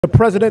The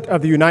President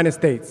of the United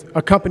States,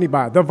 accompanied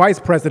by the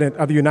Vice President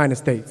of the United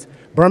States,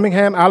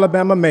 Birmingham,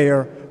 Alabama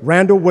Mayor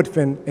Randall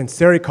Woodfin and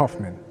Sari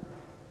Kaufman.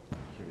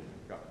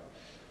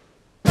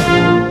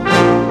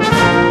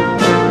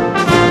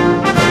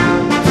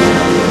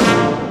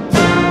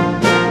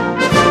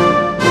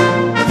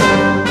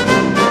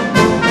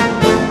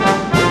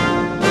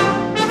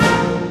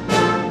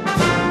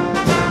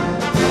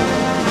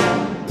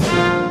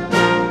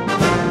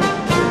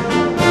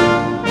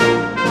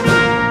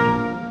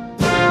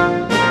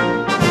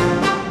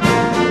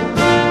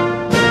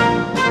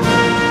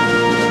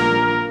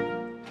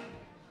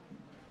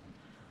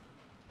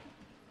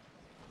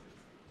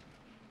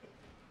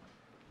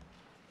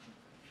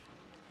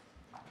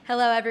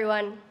 Hello,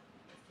 everyone.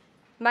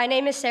 My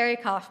name is Sari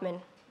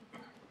Kaufman.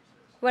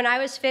 When I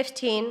was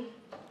 15,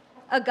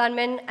 a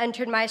gunman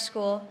entered my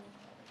school,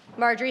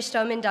 Marjory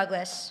Stoneman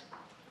Douglas,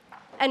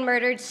 and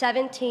murdered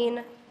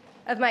 17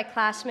 of my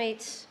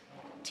classmates,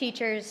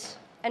 teachers,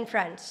 and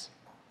friends.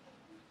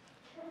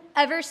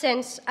 Ever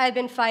since, I've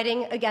been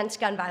fighting against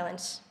gun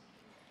violence,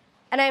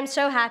 and I am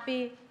so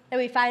happy that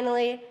we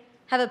finally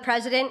have a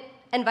president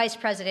and vice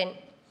president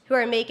who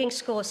are making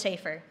schools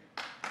safer.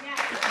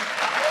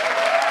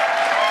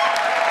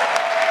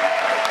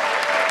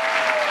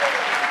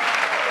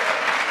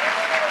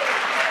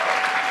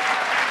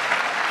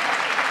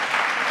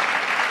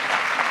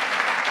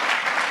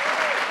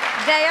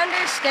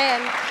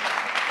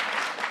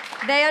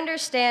 They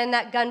understand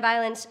that gun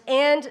violence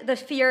and the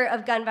fear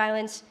of gun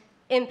violence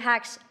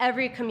impacts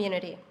every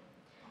community.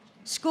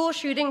 School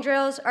shooting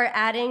drills are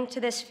adding to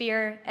this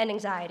fear and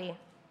anxiety.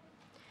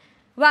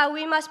 While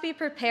we must be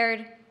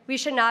prepared, we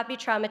should not be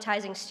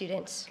traumatizing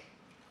students.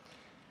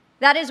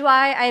 That is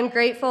why I am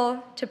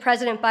grateful to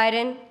President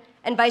Biden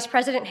and Vice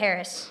President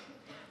Harris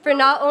for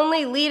not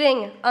only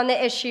leading on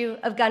the issue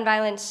of gun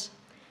violence,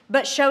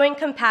 but showing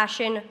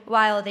compassion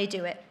while they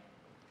do it.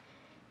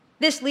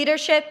 This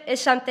leadership is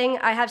something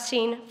I have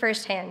seen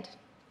firsthand.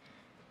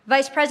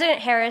 Vice President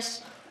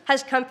Harris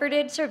has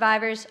comforted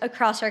survivors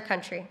across our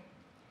country.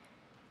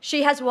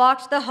 She has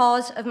walked the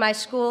halls of my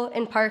school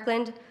in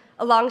Parkland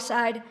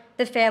alongside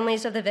the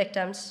families of the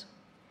victims.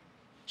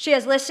 She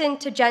has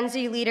listened to Gen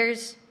Z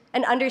leaders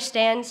and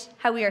understands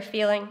how we are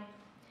feeling.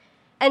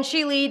 And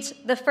she leads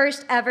the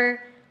first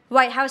ever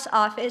White House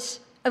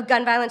Office of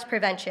Gun Violence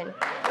Prevention.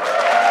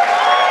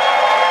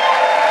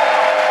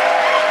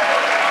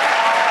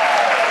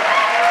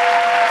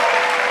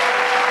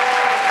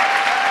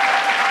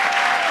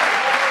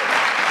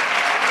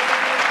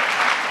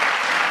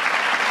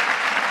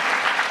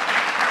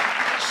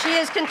 She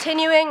is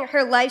continuing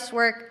her life's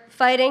work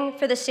fighting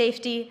for the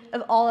safety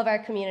of all of our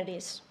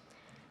communities.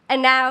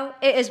 And now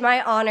it is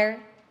my honor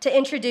to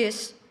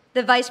introduce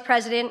the Vice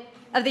President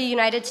of the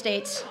United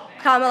States,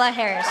 Kamala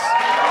Harris.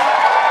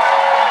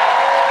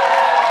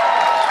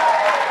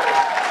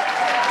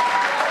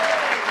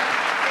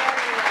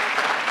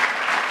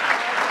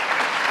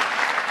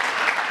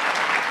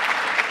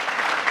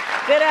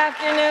 Good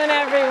afternoon,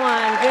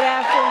 everyone. Good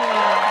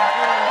afternoon.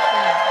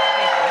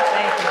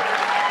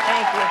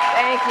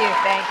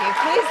 Thank you.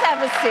 Please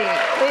have a seat.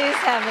 Please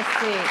have a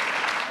seat.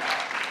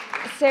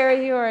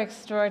 Sari, you are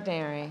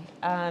extraordinary.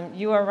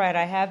 You are right.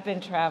 I have been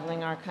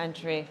traveling our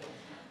country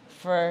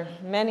for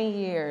many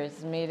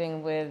years,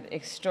 meeting with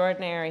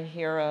extraordinary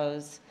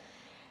heroes,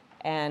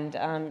 and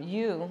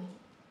you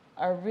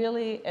are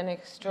really an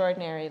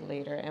extraordinary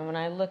leader. And when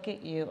I look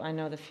at you, I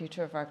know the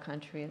future of our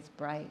country is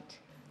bright.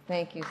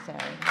 Thank you, Sari.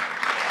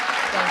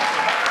 Thank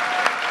you.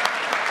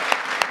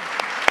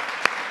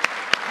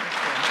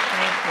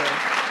 Thank you.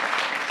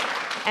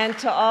 And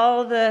to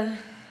all the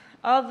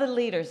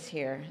leaders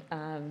here,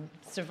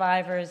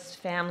 survivors,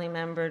 family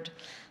members,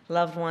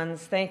 loved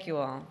ones, thank you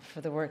all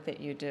for the work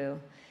that you do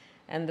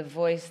and the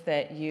voice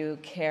that you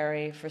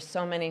carry for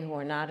so many who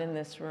are not in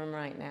this room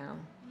right now,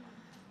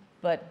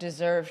 but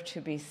deserve to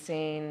be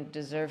seen,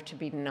 deserve to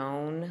be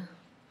known,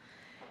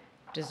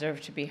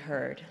 deserve to be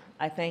heard.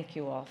 I thank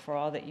you all for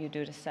all that you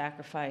do to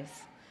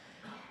sacrifice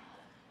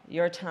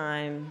your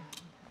time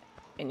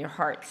and your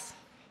hearts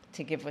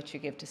to give what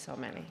you give to so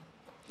many.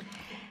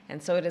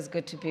 And so it is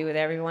good to be with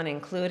everyone,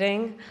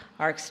 including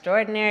our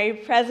extraordinary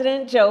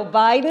President, Joe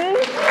Biden.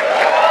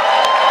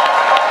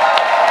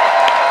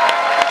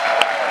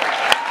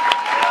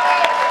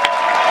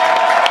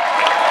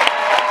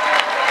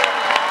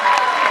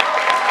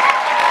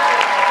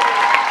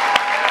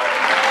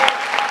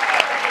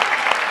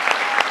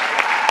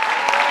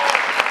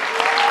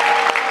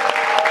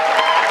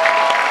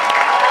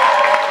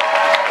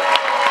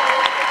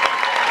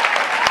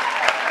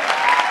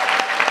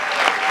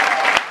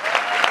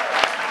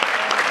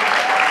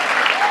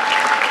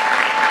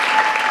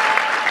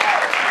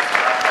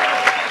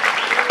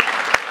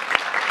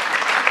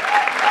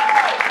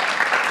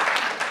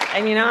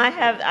 And you know, I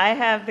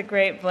have the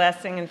great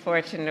blessing and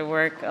fortune to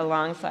work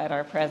alongside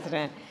our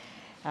president.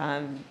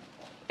 And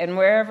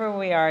wherever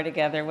we are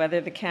together,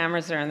 whether the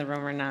cameras are in the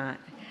room or not,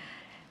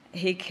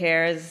 he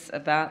cares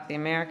about the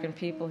American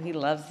people. He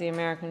loves the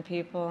American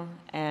people.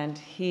 And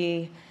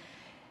he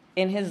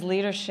in his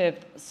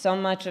leadership, so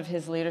much of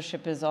his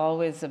leadership is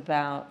always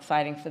about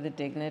fighting for the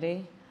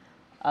dignity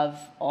of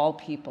all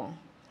people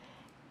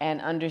and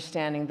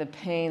understanding the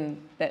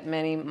pain that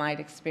many might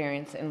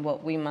experience and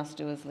what we must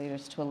do as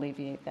leaders to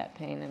alleviate that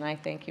pain. And I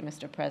thank you,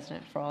 Mr.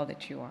 President, for all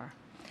that you are.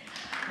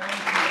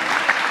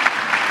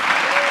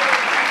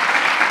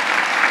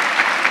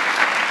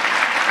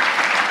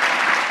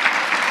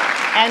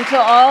 And to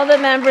all the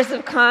members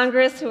of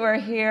Congress who are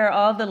here,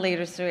 all the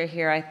leaders who are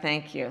here, I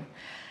thank you.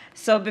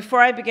 So before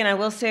I begin, I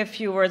will say a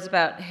few words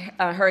about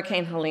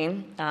Hurricane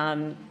Helene.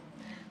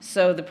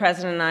 So the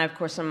President and I, of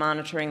course, are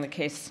monitoring the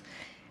case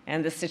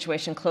and the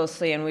situation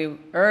closely, and we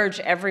urge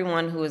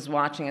everyone who is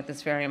watching at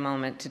this very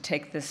moment to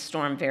take this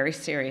storm very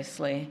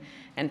seriously,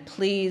 and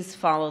please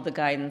follow the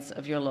guidance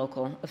of your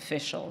local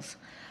officials.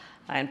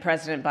 And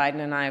President Biden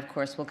and I, of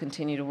course, will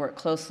continue to work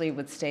closely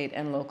with state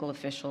and local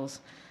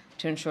officials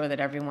to ensure that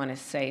everyone is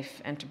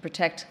safe and to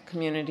protect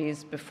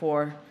communities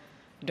before,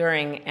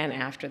 during, and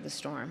after the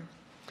storm.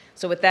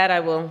 So with that,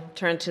 I will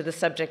turn to the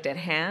subject at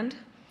hand.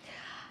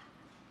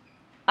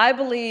 I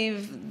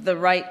believe the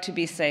right to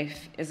be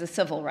safe is a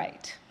civil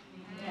right.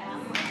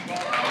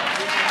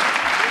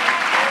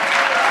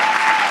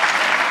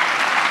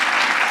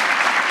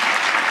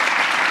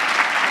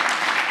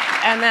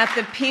 And that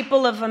the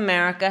people of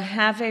America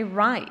have a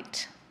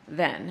right,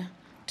 then,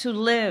 to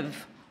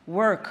live,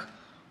 work,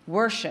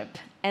 worship,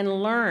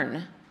 and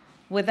learn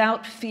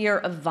without fear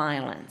of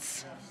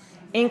violence,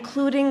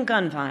 including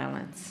gun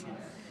violence.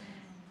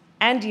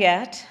 And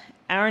yet,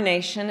 our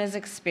nation is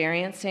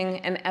experiencing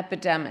an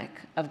epidemic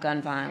of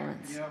gun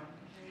violence.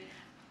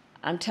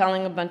 I'm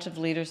telling a bunch of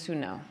leaders who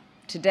know.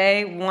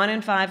 Today, 1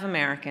 in 5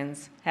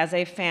 Americans has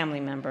a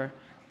family member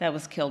that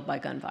was killed by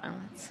gun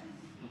violence.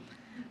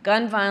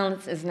 Gun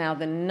violence is now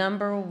the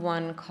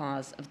 #1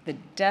 cause of the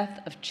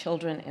death of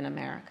children in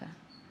America.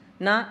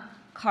 Not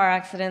car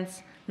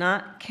accidents,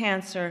 not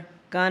cancer,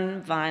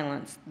 gun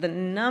violence, the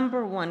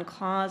 #1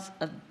 cause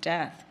of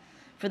death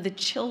for the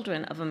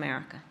children of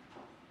America.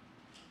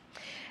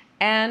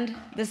 And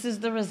this is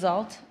the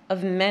result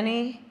of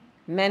many,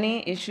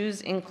 many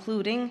issues,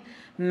 including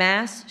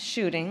mass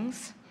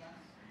shootings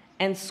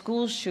and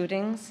school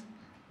shootings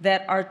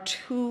that are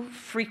too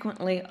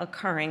frequently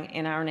occurring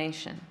in our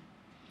nation.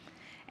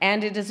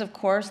 And it is, of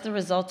course, the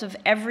result of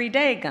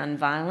everyday gun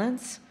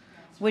violence,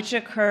 which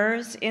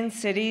occurs in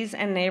cities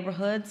and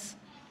neighborhoods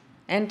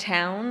and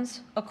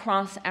towns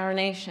across our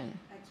nation.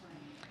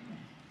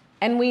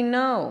 And we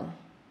know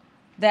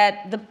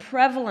that the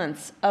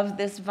prevalence of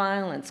this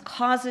violence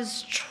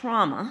causes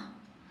trauma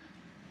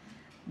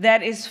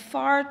that is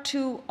far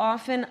too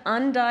often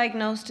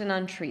undiagnosed and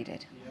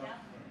untreated,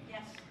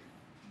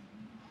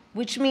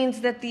 which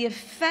means that the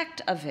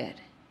effect of it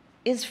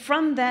is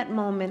from that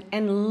moment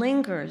and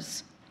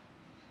lingers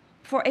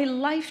for a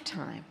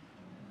lifetime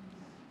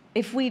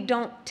if we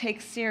don't take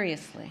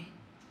seriously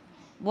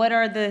what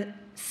are the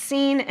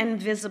seen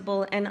and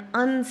visible and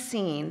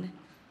unseen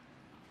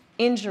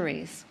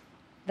injuries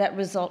that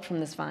result from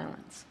this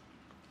violence.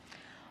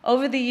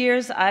 Over the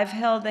years, I've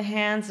held the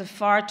hands of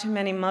far too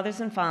many mothers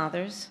and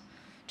fathers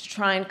to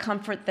try and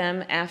comfort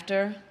them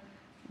after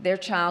their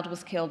child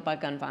was killed by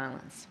gun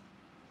violence.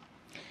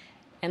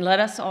 And let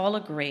us all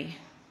agree,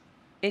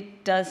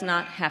 it does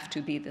not have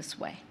to be this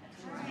way.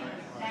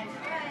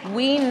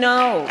 We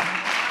know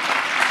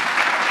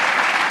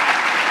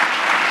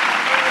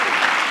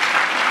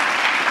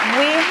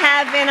we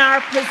have in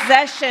our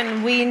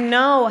possession, we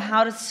know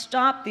how to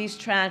stop these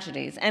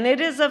tragedies. And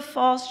it is a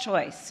false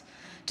choice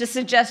to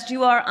suggest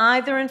you are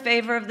either in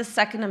favor of the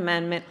Second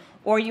Amendment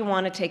or you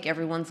want to take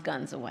everyone's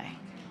guns away.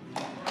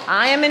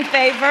 I am in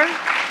favor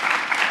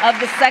of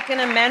the Second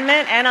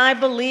Amendment, and I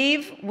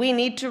believe we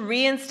need to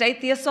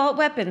reinstate the assault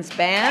weapons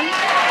ban.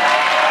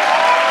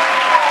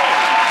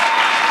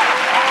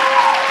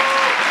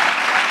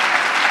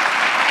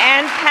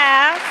 And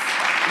pass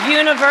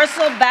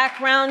universal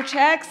background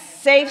checks,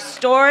 safe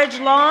storage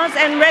laws,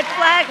 and red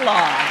flag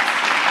laws.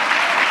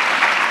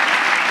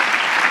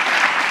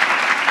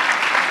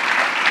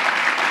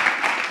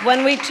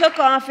 When we took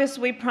office,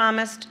 we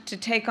promised to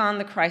take on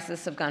the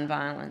crisis of gun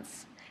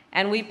violence.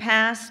 And we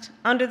passed,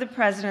 under the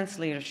President's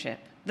leadership,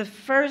 the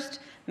first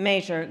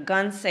major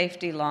gun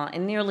safety law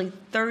in nearly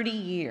 30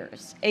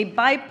 years, a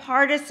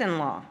bipartisan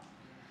law,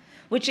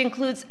 which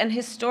includes an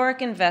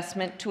historic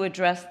investment to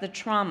address the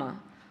trauma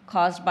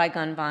caused by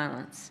gun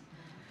violence.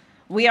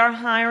 We are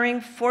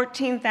hiring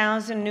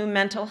 14,000 new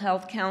mental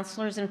health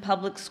counselors in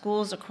public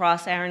schools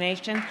across our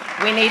nation.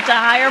 We need to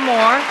hire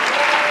more.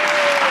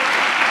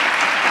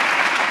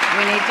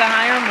 We need to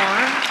hire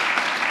more.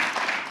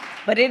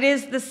 But it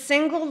is the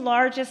single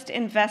largest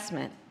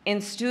investment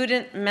in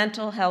student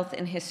mental health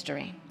in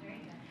history.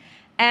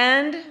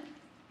 And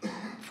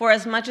for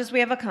as much as we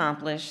have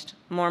accomplished,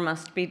 more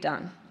must be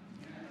done.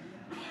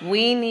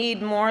 We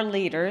need more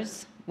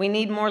leaders. We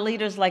need more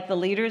leaders like the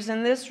leaders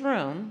in this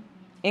room,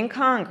 in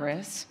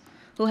Congress,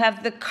 who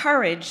have the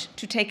courage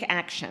to take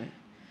action,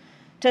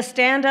 to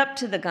stand up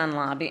to the gun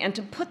lobby, and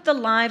to put the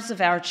lives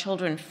of our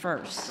children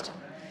first.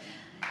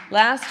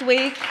 Last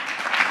week,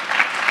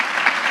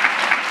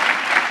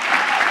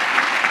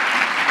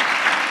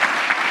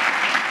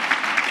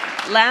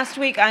 Last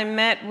week, I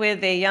met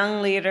with a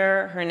young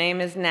leader. Her name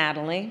is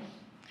Natalie.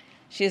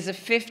 She is a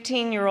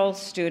 15-year-old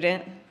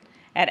student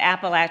at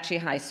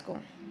Appalachia High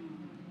School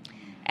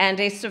and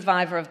a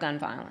survivor of gun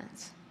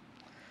violence.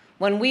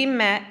 When we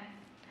met,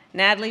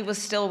 Natalie was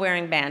still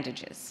wearing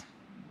bandages,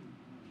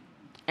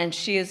 and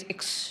she is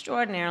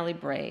extraordinarily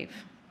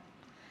brave.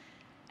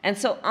 And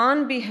so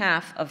on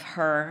behalf of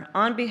her,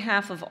 on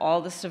behalf of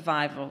all the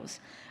survivors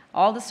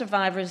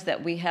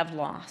that we have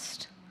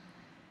lost,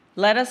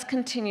 let us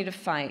continue to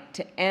fight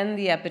to end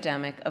the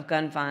epidemic of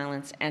gun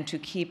violence and to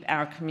keep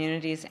our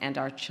communities and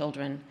our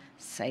children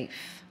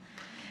safe.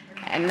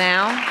 And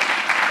now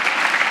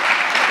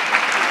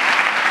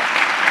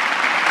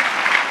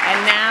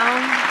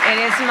it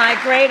is my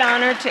great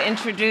honor to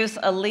introduce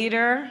a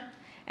leader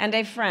and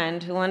a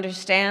friend who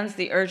understands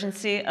the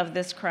urgency of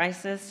this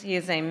crisis. He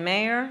is a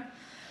mayor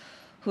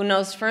who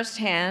knows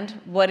firsthand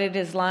what it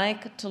is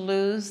like to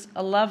lose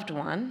a loved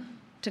one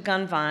to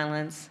gun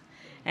violence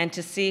and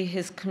to see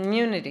his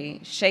community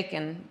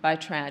shaken by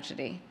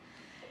tragedy.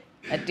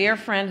 A dear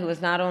friend who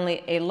is not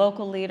only a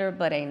local leader,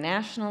 but a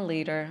national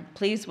leader.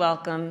 Please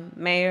welcome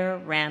Mayor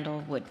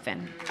Randall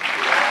Woodfin.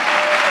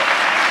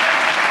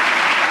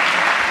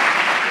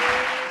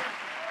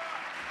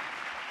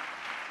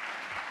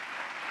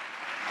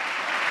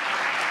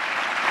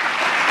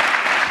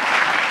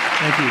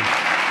 Thank you.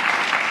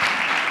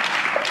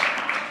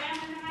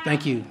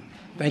 Thank you.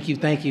 Thank you.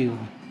 Thank you.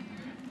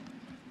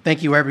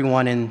 Thank you,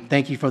 everyone, and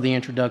thank you for the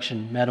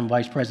introduction, Madam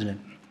Vice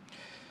President.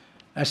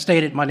 As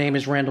stated, my name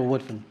is Randall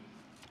Woodfin.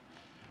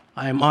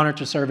 I am honored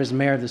to serve as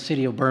mayor of the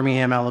city of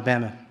Birmingham,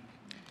 Alabama.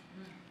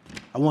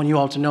 I want you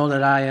all to know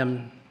that I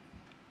am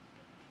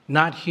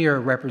not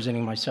here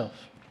representing myself.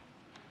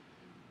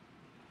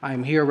 I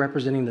am here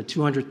representing the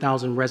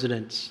 200,000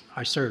 residents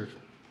I serve.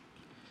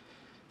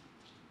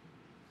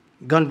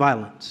 Gun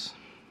violence.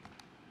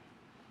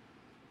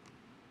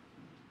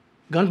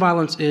 Gun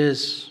violence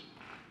is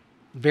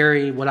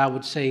what I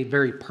would say,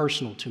 very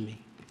personal to me.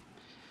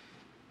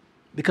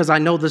 Because I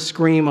know the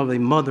scream of a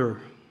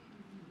mother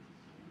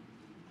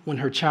when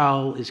her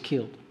child is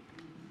killed.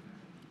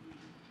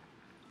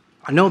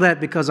 I know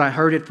that because I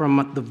heard it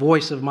from the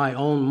voice of my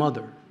own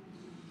mother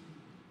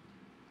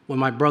when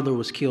my brother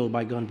was killed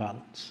by gun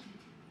violence.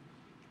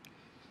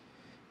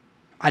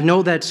 I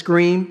know that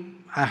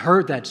scream, I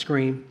heard that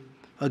scream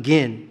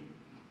again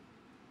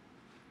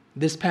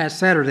this past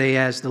Saturday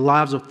as the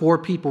lives of 4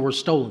 people were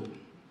stolen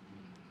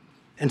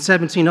and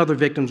 17 other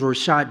victims were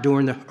shot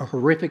during a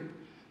horrific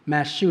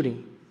mass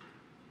shooting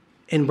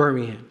in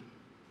Birmingham.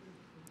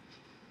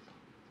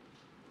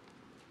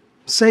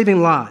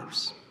 Saving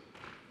lives.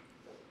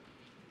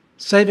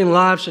 Saving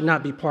lives should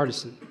not be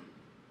partisan.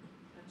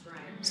 That's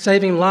right.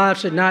 Saving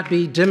lives should not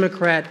be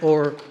Democrat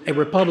or a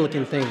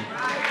Republican thing.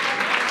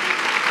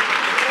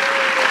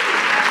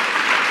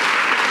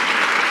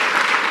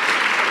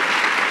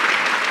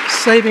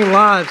 Saving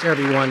lives,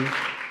 everyone.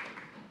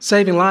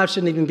 Saving lives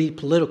shouldn't even be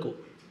political.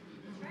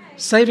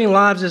 Saving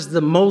lives is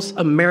the most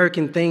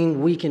American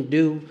thing we can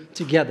do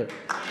together.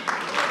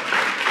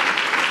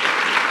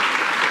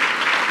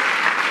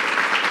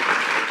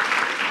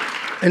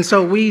 And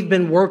so we've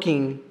been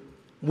working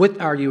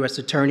with our U.S.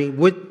 Attorney,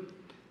 with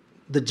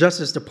the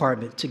Justice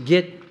Department, to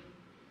get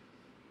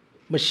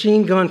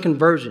machine gun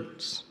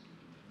conversions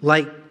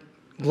like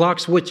Glock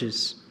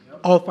switches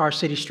off our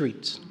city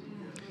streets.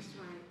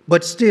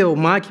 But still,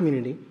 my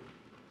community,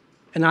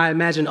 and I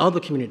imagine other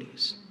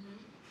communities,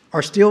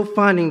 are still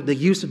finding the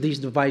use of these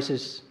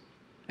devices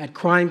at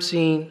crime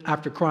scene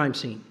after crime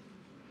scene.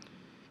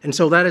 And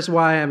so that is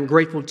why I'm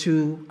grateful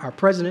to our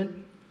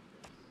president.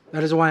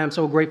 That is why I'm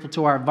so grateful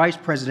to our vice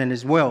president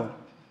as well,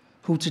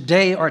 who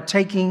today are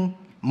taking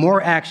more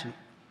action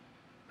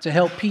to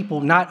help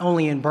people not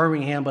only in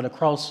Birmingham, but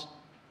across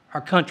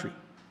our country.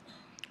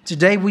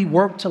 Today, we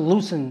work to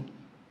loosen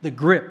the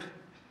grip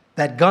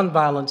that gun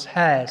violence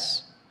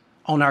has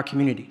on our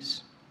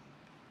communities.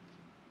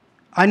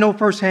 I know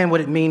firsthand what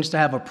it means to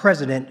have a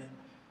president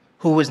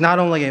who is not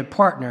only a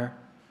partner,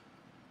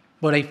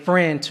 but a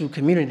friend to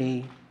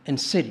community and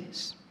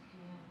cities.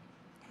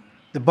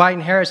 The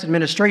Biden-Harris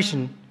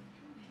administration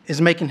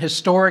is making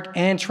historic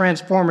and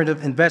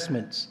transformative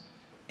investments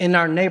in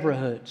our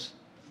neighborhoods,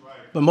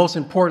 but most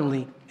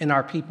importantly, in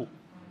our people.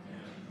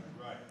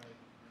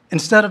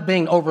 Instead of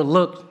being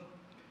overlooked,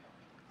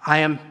 I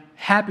am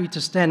happy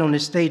to stand on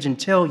this stage and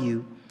tell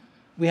you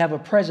we have a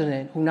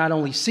president who not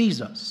only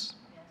sees us,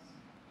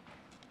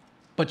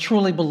 but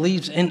truly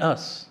believes in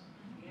us.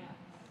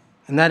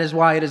 And that is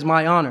why it is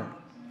my honor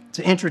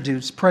to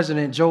introduce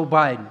President Joe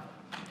Biden,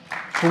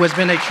 who has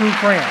been a true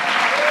friend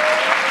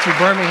to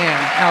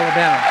Birmingham,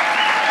 Alabama.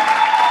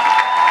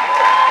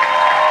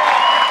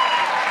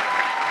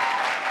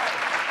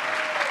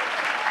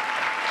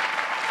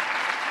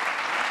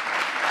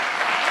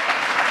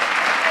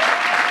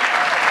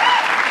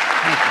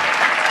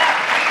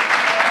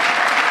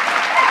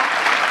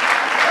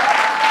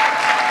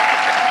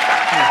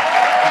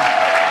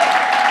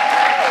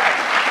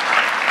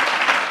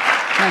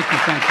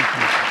 Thank you.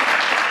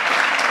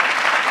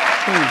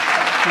 Please,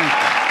 thank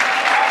you.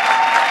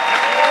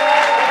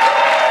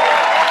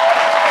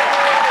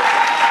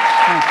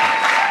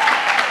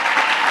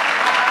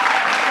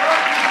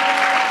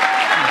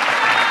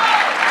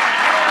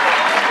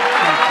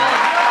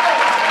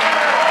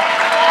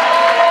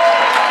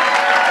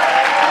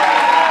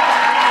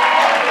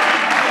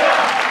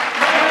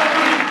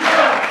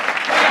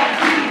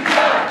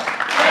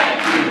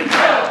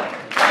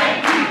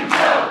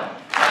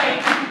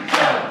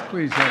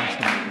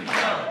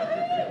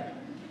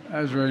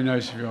 very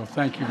nice of you all.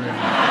 Thank you very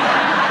much.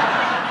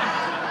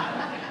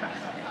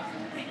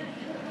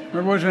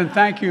 Mayor Woodfin,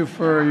 thank you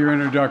for your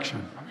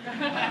introduction.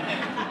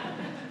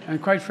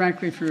 And quite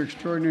frankly, for your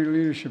extraordinary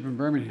leadership in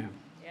Birmingham.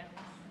 Yeah.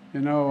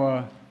 You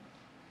know,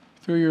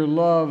 through your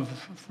love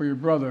for your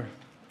brother,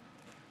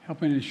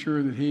 helping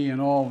ensure that he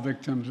and all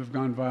victims of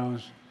gun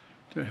violence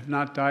have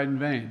not died in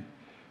vain.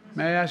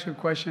 May I ask you a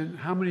question?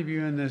 How many of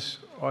you in this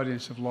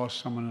audience have lost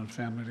someone in the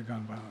family to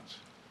gun violence?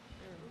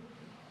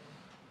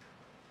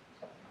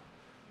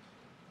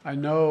 I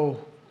know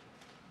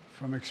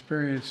from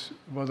experience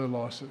of other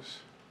losses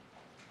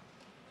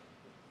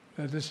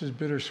that this is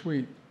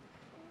bittersweet.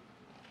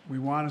 We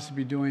want us to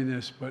be doing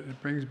this, but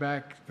it brings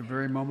back the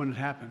very moment it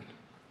happened,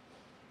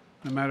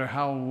 no matter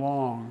how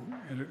long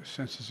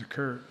since it's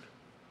occurred.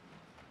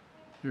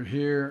 You're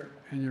here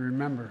and you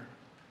remember.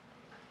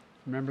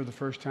 Remember the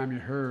first time you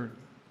heard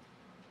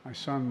my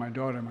son, my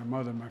daughter, my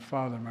mother, my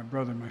father, my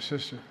brother, my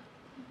sister,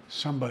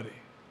 somebody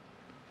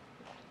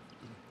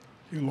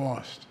you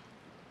lost.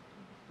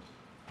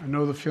 I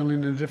know the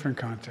feeling in a different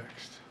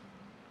context,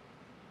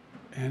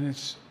 and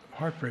it's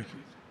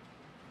heartbreaking.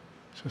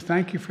 So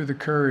thank you for the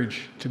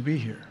courage to be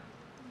here.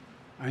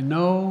 I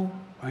know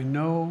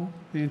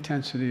the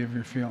intensity of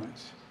your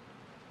feelings,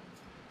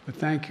 but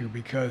thank you,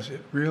 because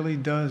it really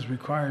does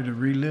require to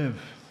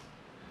relive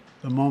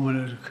the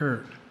moment it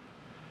occurred,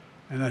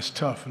 and that's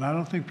tough. And I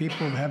don't think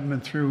people who haven't been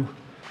through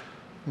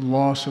the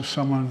loss of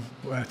someone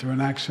through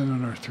an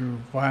accident or through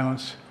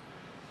violence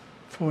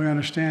fully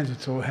understands it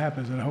until it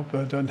happens, and I hope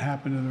that doesn't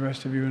happen to the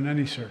rest of you in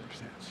any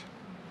circumstance.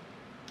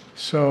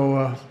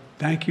 So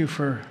thank you,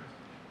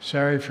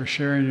 Sari, for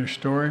sharing your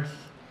story,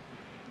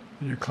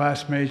 and your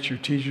classmates, your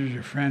teachers,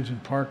 your friends in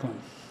Parkland.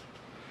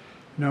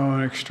 You know,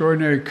 an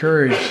extraordinary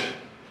courage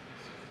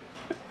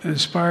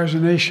inspires a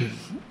nation,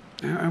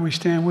 and we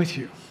stand with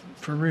you,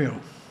 for real.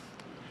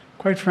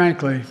 Quite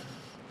frankly,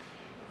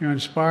 you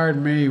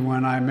inspired me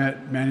when I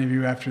met many of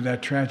you after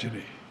that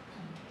tragedy.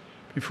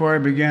 Before I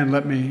begin,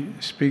 let me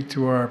speak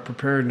to our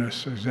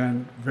preparedness,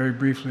 again, very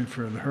briefly,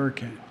 for the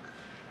hurricane,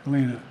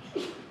 Helene.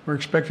 We're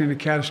expecting a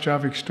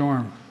catastrophic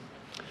storm.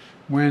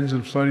 Winds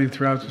and flooding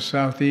throughout the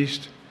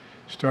southeast,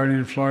 starting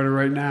in Florida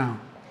right now.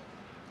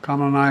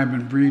 Kamala and I have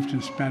been briefed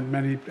and spent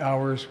many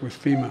hours with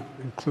FEMA,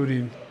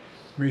 including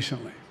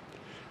recently.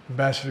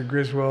 Ambassador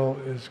Griswold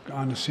is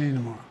on the scene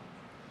tomorrow.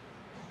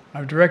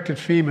 I've directed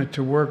FEMA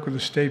to work with the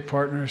state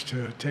partners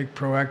to take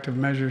proactive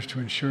measures to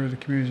ensure the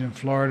communities in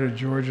Florida,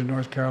 Georgia,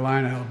 North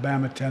Carolina,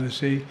 Alabama,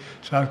 Tennessee,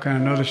 South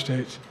Carolina, and other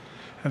states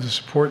have the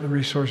support and the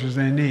resources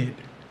they need.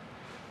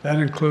 That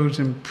includes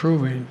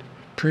improving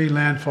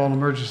pre-landfall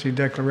emergency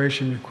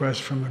declaration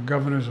requests from the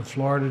governors of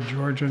Florida,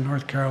 Georgia,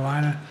 North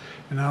Carolina,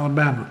 and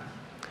Alabama.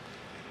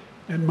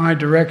 In my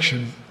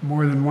direction,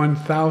 more than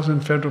 1,000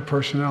 federal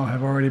personnel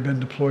have already been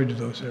deployed to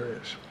those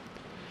areas.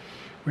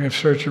 We have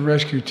search and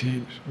rescue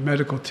teams,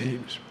 medical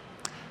teams,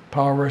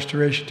 power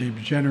restoration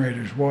teams,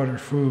 generators, water,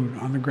 food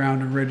on the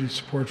ground and ready to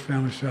support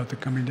families throughout the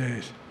coming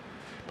days.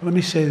 But let me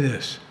say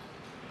this,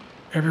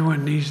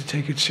 everyone needs to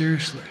take it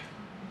seriously,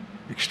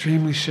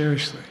 extremely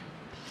seriously.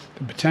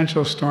 The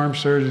potential storm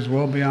surge is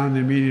well beyond the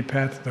immediate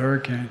path of the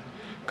hurricane,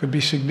 could be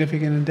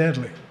significant and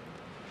deadly.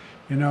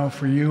 You know,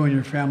 for you and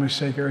your family's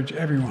sake, I urge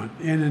everyone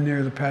in and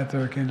near the path of the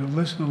hurricane to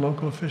listen to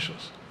local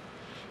officials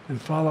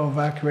and follow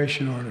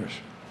evacuation orders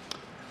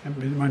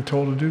and when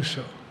told to do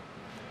so.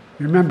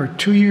 Remember,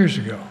 2 years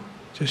ago,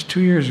 just 2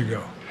 years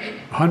ago,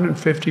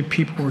 150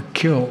 people were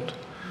killed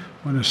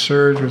when the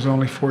surge was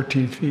only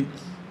 14 feet.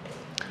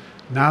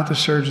 Now the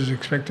surge is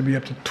expected to be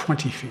up to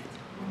 20 feet.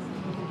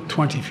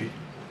 20 feet.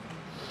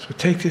 So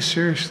take this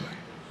seriously.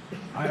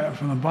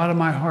 From the bottom of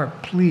my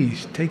heart,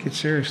 please take it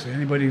seriously,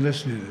 anybody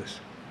listening to this.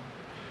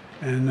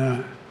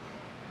 And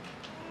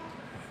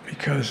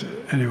because,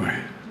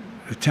 anyway,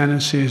 the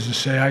tendency is to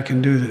say, I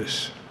can do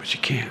this, but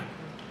you can't.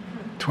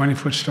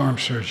 20-foot storm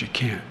surge, you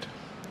can't.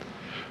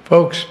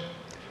 Folks,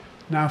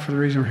 now for the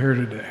reason we're here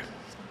today.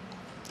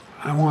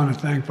 I want to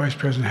thank Vice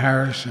President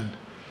Harris and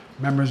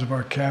members of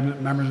our cabinet,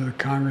 members of the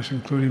Congress,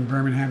 including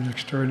Birmingham's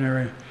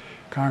extraordinary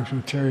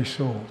Congressman Terry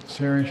Sewell.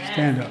 Terry,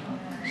 stand up.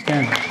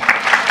 Stand up.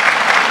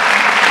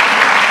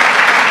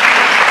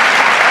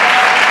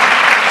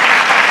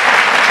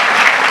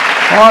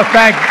 I want to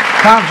thank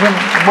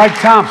Congressman Mike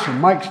Thompson.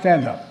 Mike,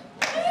 stand up.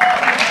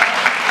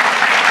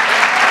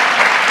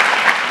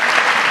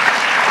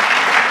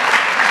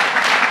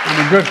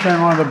 And a good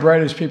friend, one of the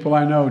brightest people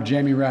I know,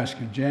 Jamie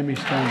Raskin. Jamie,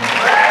 stand up.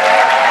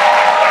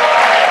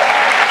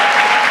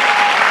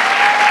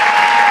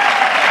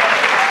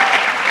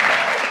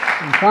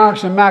 And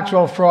Congressman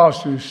Maxwell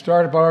Frost, who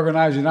started by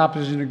organizing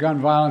opposition to gun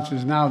violence,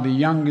 is now the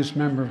youngest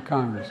member of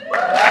Congress.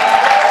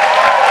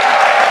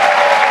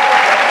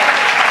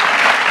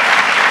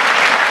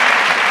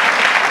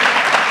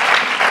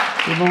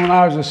 Even when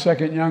I was the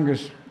second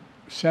youngest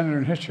senator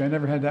in history, I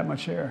never had that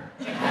much hair.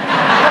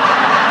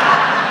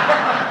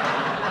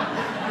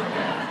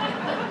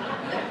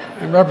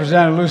 And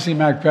Representative Lucy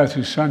Macbeth,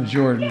 whose son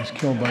Jordan was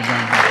killed by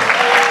gun violence.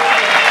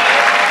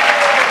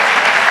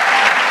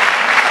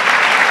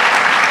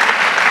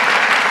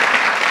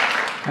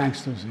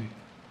 Thanks, Lucy.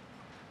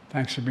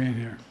 Thanks for being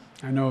here.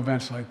 I know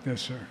events like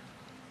this are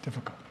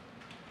difficult.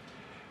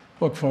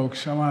 Look,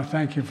 folks, I want to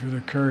thank you for the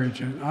courage,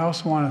 and I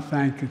also want to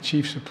thank the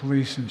chiefs of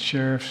police and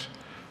sheriffs,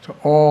 to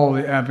all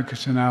the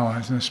advocates and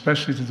allies, and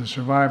especially to the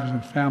survivors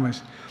and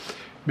families,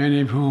 many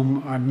of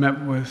whom I've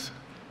met with.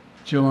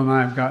 Jill and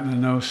I have gotten to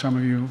know some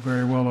of you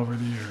very well over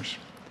the years.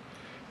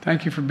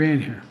 Thank you for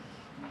being here.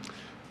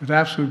 With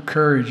absolute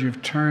courage,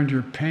 you've turned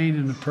your pain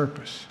into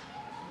purpose.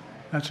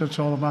 That's what it's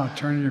all about,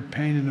 turning your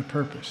pain into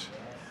purpose,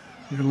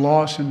 your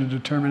loss into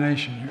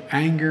determination, your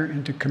anger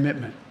into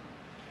commitment,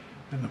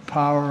 and the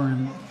power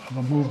of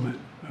a movement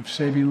of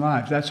saving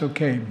lives. That's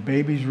okay.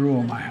 Babies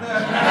rule in my house.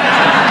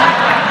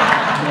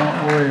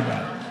 Don't worry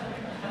about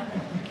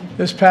it.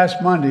 This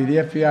past Monday, the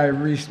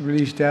FBI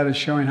released data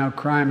showing how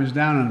crime is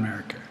down in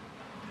America.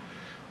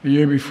 The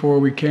year before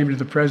we came to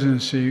the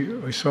presidency,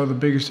 we saw the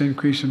biggest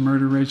increase in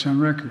murder rates on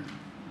record.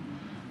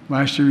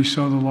 Last year, we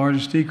saw the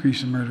largest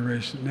decrease in murder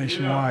rates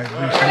nationwide.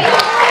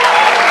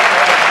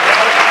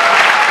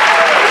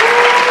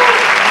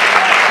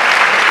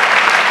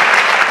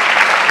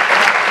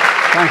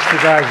 Thanks to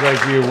guys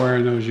like you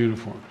wearing those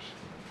uniforms.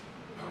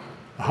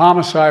 The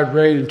homicide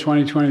rate in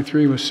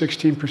 2023 was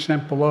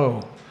 16%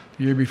 below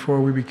the year before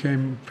we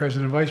became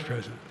president and vice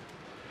president.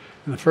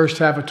 In the first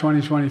half of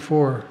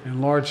 2024,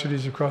 in large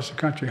cities across the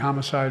country,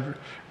 homicide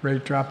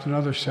rate dropped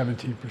another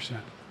 17%.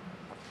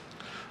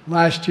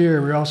 Last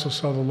year, we also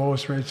saw the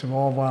lowest rates of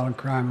all violent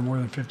crime in more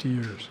than 50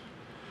 years.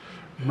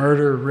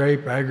 Murder,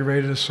 rape,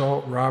 aggravated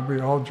assault,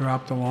 robbery all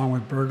dropped along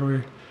with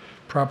burglary,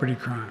 property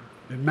crime.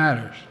 It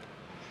matters.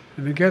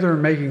 And together we're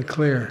making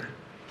clear,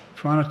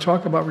 if you want to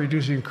talk about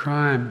reducing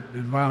crime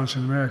and violence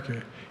in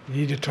America, you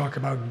need to talk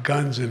about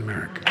guns in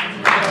America.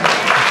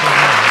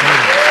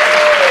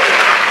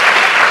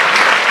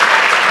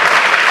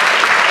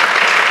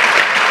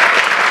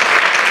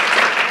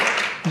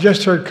 You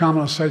just heard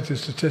Kamala cite the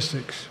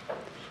statistics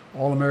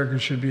all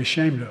Americans should be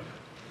ashamed of.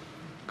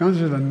 Guns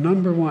are the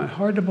number one,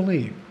 hard to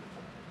believe,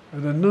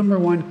 are the number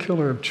one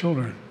killer of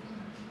children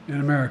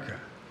in America,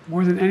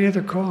 more than any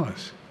other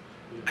cause.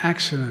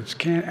 Accidents,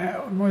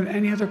 more than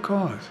any other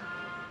cause.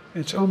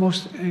 It's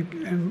almost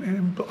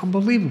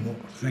unbelievable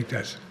to think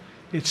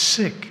it's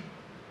sick.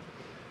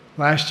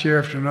 Last year,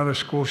 after another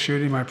school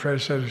shooting, my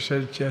predecessor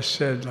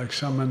said, like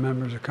some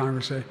members of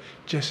Congress say,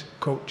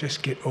 quote,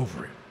 just get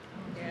over it.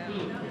 Yeah.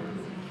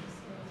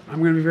 I'm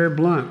going to be very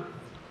blunt.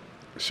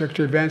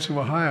 Secretary Vance of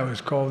Ohio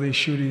has called these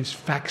shootings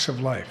facts of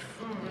life.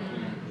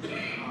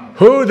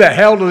 Who the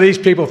hell do these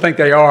people think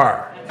they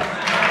are?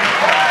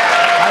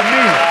 I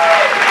mean it.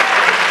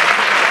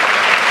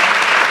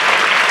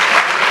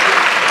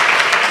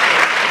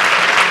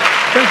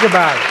 Think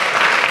about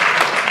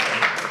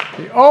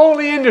it. The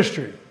only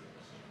industry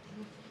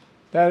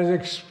that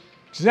is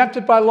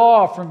exempted by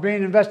law from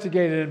being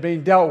investigated and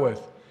being dealt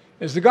with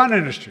is the gun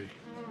industry.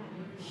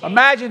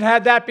 Imagine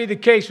had that be the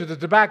case with the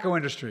tobacco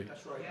industry.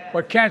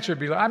 What cancer would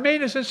be like. I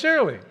mean it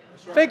sincerely.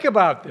 Think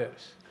about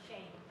this.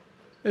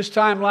 This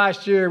time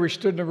last year, we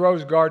stood in the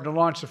Rose Garden to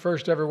launch the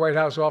first ever White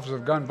House Office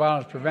of Gun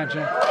Violence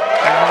Prevention.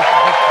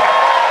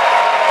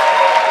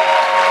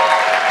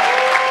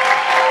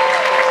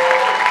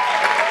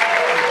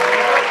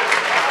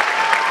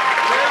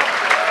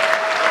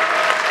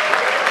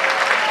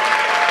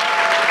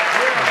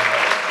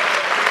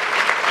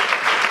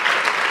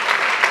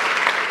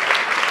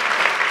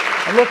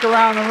 I look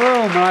around the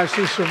room and I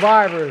see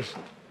survivors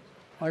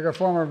like our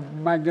former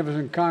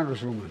magnificent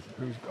Congresswoman,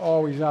 who's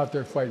always out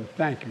there fighting.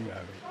 Thank you,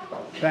 Gabby.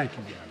 Thank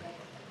you,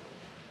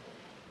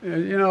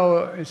 Gabby. You know,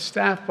 it's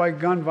staffed by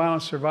gun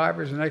violence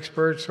survivors and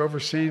experts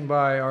overseen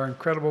by our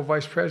incredible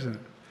Vice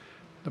President.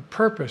 The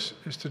purpose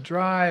is to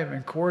drive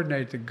and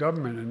coordinate the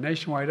government in a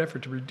nationwide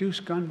effort to reduce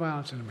gun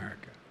violence in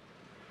America.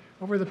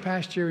 Over the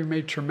past year, we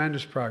made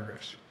tremendous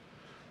progress.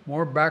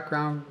 More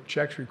background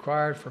checks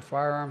required for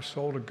firearms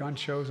sold at gun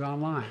shows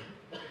online.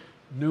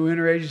 New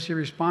interagency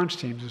response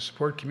teams to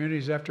support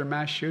communities after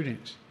mass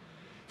shootings.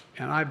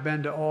 And I've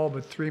been to all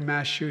but 3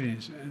 mass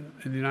shootings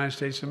in the United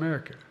States of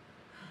America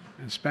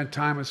and spent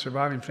time with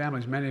surviving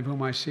families, many of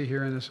whom I see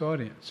here in this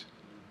audience,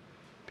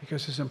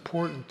 because it's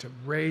important to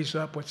raise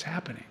up what's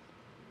happening.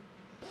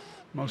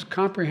 Most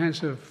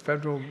comprehensive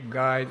federal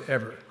guide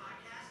ever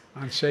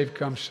on safe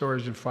gun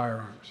storage and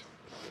firearms.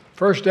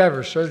 First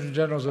ever Surgeon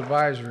General's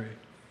advisory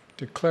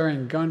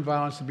declaring gun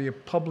violence to be a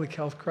public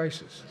health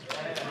crisis.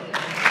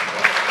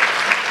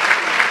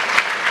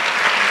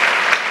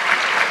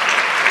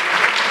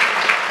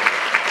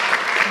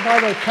 By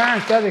the way,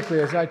 parenthetically,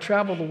 as I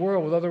travel the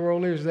world with other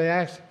world leaders, they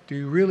ask, do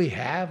you really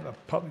have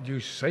do you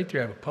say you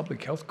have a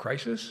public health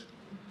crisis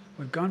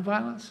with gun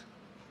violence?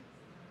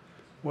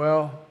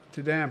 Well,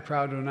 today I'm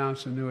proud to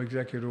announce a new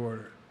executive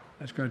order.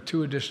 That's going to do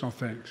 2 additional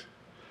things.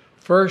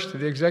 First,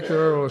 the executive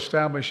order will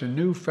establish a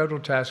new federal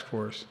task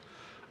force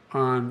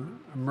on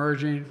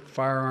emerging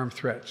firearm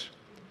threats.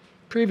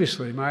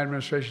 Previously, my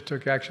administration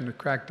took action to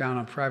crack down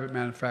on private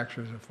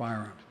manufacturers of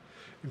firearms,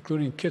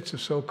 including kits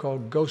of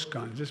so-called ghost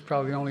guns. This is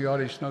probably the only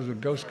audience knows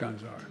what ghost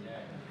guns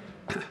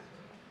are.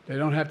 They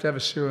don't have to have a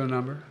serial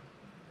number.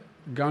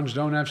 Guns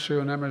don't have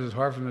serial numbers. It's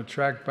hard for them to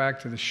track back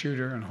to the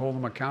shooter and hold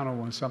them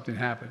accountable when something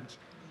happens.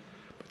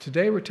 But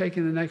today we're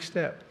taking the next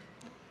step.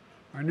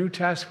 Our new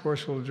task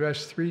force will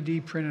address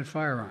 3D printed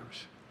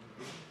firearms.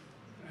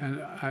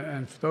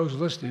 And for those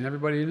listening,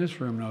 everybody in this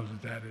room knows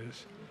what that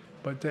is.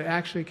 But they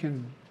actually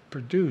can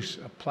produce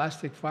a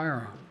plastic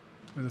firearm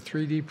with a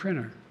 3D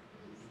printer.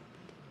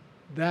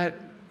 That,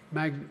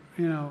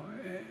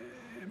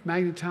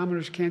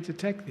 magnetometers can't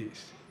detect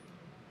these,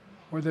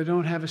 or they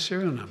don't have a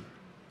serial number.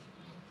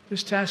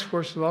 This task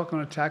force is also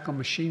going to tackle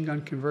machine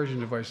gun conversion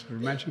devices,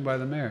 mentioned by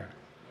the mayor.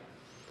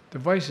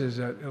 Devices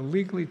that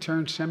illegally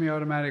turn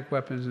semi-automatic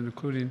weapons,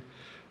 including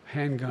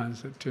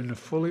handguns, into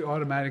fully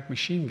automatic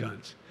machine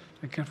guns.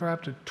 They can fire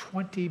up to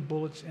 20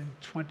 bullets in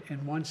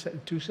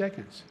 2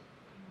 seconds.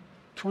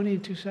 20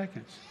 in 2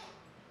 seconds.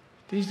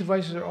 These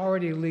devices are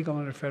already illegal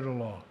under federal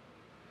law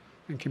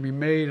and can be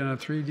made on a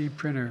 3D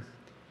printer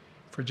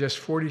for just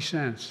 40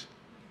 cents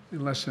in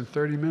less than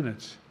 30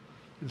 minutes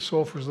and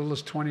sold for as little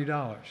as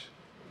 $20.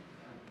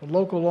 But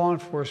local law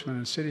enforcement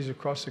in cities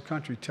across the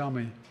country tell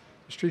me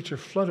the streets are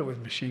flooded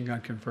with machine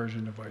gun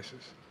conversion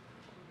devices.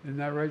 Isn't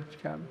that right,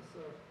 Captain?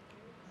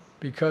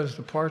 Because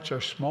the parts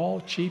are small,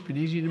 cheap, and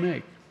easy to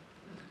make.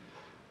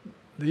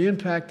 The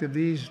impact of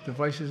these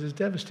devices is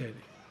devastating.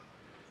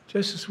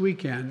 Just this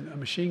weekend, a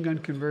machine gun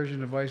conversion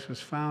device was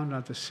found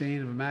at the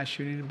scene of a mass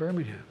shooting in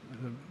Birmingham.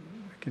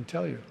 I can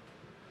tell you,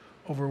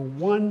 over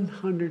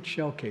 100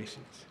 shell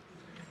casings.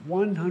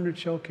 100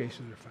 shell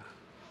casings are found,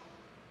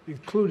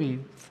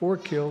 including 4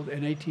 killed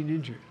and 18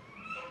 injured.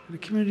 And the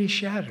community is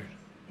shattered.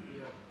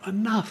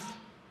 Enough.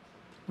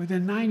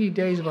 Within 90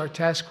 days of our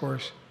task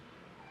force,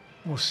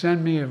 will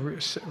send me a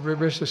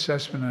risk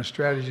assessment and a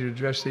strategy to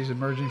address these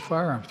emerging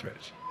firearm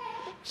threats.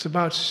 It's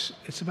about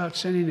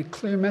sending a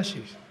clear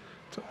message.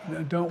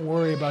 Don't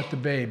worry about the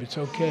babe. It's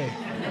okay.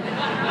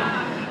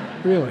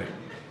 Really.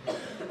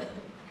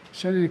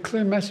 Sending a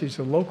clear message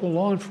to local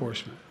law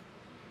enforcement,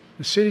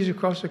 the cities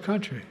across the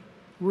country.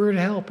 We're to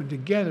help, and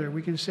together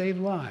we can save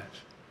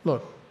lives.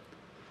 Look,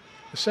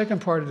 the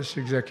second part of this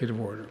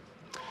executive order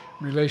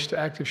relates to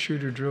active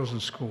shooter drills in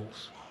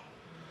schools.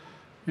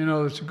 You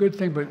know, it's a good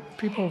thing, but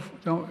people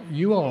don't,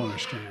 you all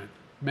understand,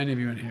 many of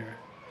you in here,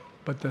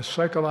 but the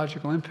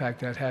psychological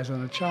impact that has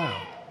on a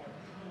child.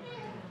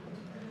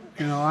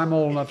 You know, I'm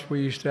old enough,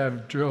 we used to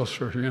have drills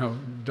for,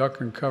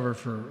 duck and cover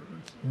for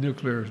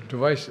nuclear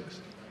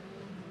devices.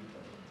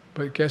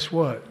 But guess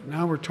what?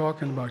 Now we're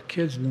talking about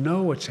kids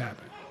know what's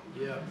happening.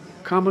 Yeah.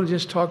 Kamala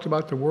just talked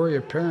about the worry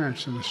of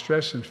parents and the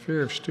stress and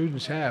fear of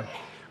students have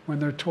when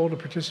they're told to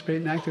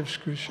participate in active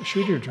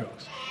shooter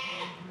drills.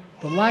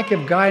 The lack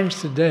of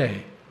guidance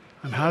today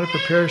on how to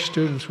prepare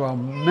students while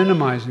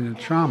minimizing the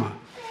trauma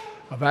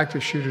of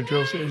active shooter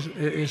drills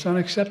is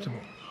unacceptable.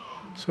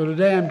 So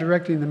today I'm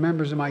directing the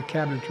members of my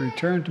cabinet to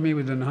return to me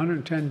within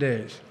 110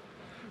 days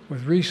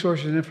with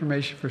resources and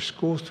information for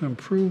schools to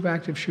improve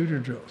active shooter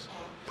drills,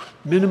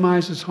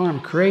 minimize its harm,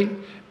 create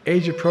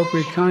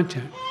age-appropriate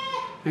content,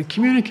 and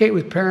communicate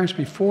with parents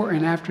before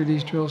and after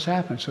these drills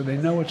happen so they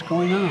know what's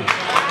going on.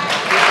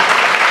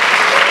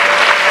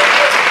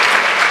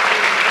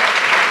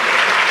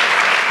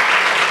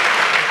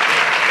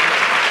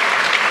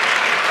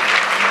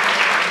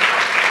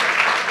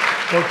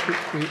 Folks,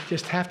 we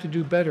just have to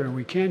do better, and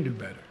we can do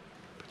better.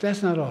 But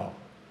that's not all.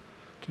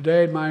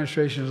 Today, my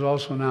administration is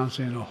also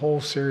announcing a whole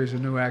series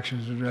of new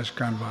actions to address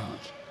gun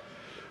violence.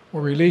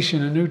 We're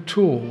releasing a new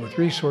tool with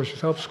resources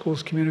to help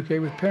schools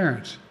communicate with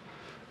parents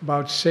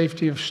about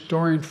safety of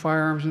storing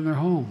firearms in their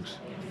homes.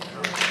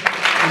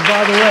 And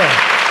by the way,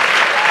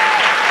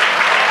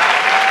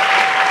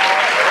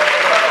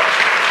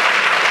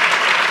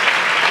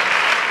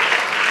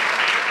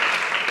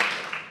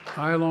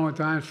 I, along with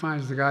Dianne Feinstein,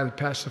 is the guy that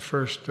passed the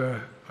first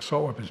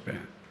assault weapons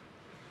ban.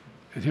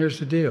 And here's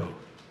the deal.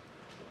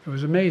 It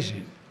was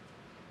amazing.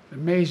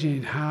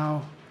 Amazing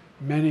how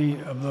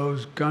many of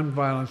those gun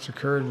violence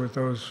occurred with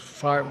those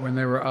when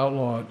they were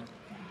outlawed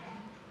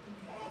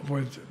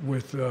with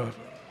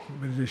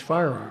these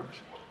firearms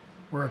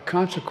were a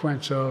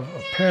consequence of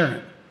a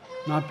parent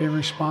not being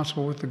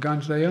responsible with the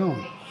guns they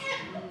own.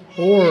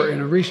 Or in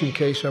a recent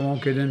case, I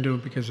won't get into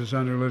it because it's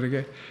under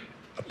litigation,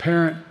 a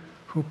parent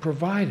who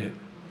provided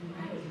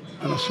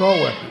an assault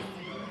weapon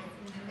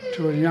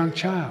to a young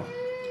child.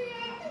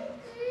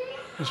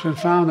 It's been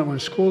found that when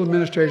school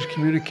administrators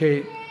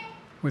communicate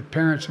with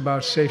parents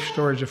about safe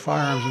storage of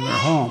firearms in their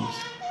homes,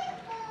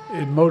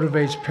 it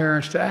motivates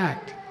parents to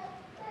act.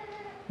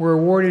 We're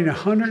awarding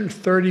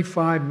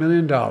 $135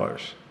 million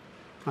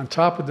on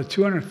top of the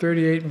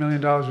 $238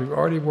 million we've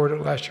already awarded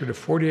last year to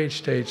 48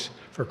 states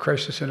for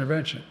crisis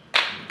intervention.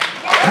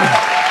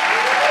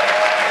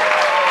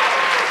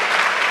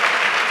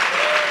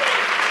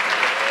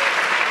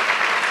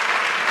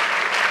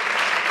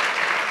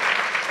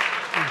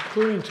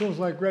 Including tools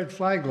like red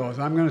flag laws.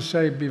 I'm going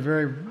to be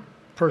very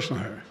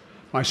personal here.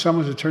 My son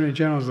was Attorney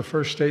General of the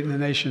first state in the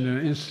nation to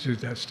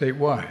institute that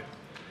statewide.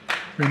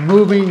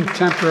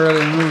 Temporarily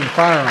removing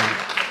firearms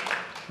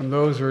from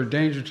those who are a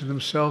danger to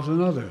themselves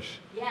and others.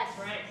 Yes.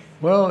 Right.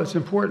 Well, it's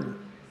important.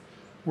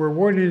 We're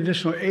awarding an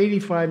additional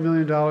 $85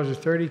 million to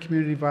 30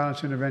 community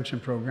violence intervention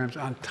programs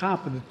on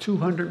top of the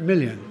 $200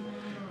 million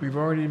we've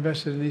already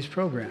invested in these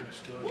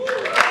programs.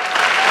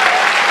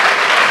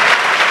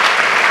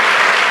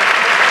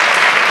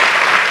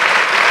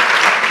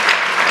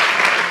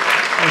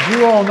 As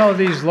you all know,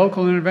 these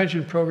local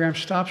intervention programs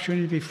stop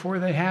shootings before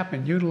they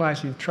happen,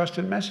 utilizing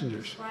trusted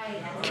messengers,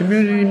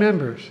 community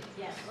members,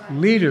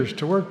 leaders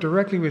to work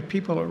directly with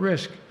people at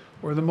risk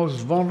or the most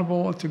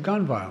vulnerable to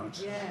gun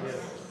violence.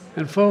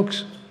 And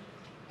folks,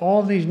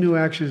 all these new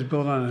actions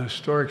build on the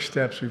historic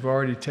steps we've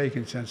already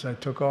taken since I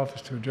took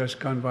office to address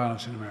gun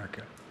violence in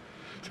America.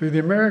 Through the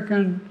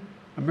American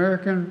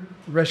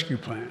Rescue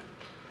Plan,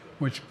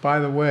 which, by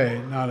the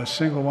way, not a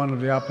single one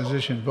of the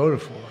opposition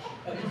voted for.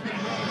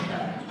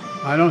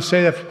 I don't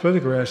say that for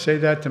political reasons. I say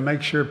that to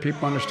make sure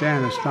people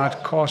understand it's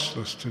not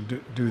costless to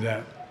do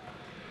that.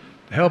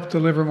 To help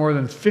deliver more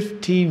than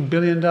 $15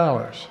 billion,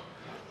 the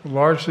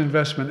largest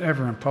investment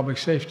ever in public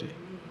safety.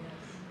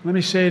 Let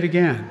me say it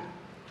again.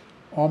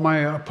 All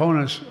our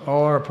opponents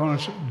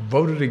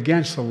voted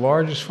against the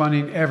largest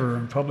funding ever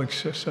in public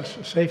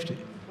safety.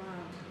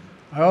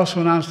 I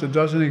also announced a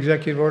dozen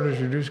executive orders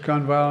to reduce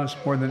gun violence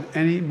more than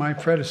any of my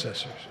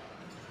predecessors.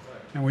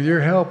 And with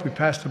your help, we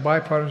passed the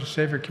Bipartisan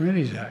Safer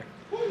Communities Act,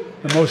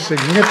 the most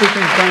significant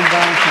gun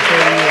violence in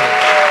 30 years.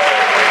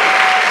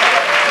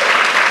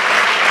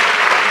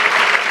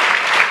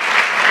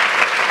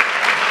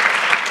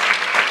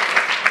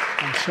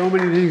 And so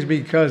many things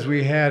because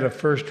we had a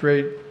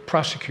first-rate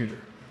prosecutor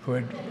who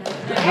had an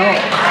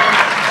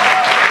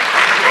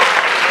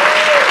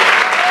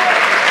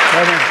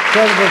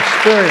incredible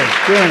experience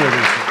dealing with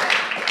these things.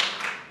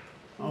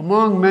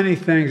 Among many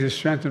things is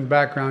strengthened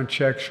background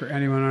checks for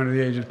anyone under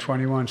the age of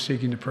 21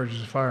 seeking to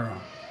purchase a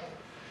firearm.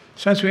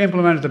 Since we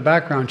implemented the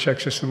background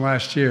check system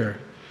last year,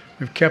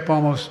 we've kept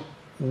almost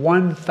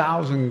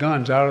 1,000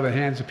 guns out of the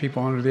hands of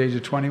people under the age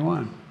of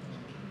 21.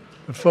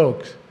 But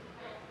folks,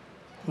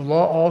 the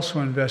law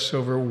also invests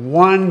over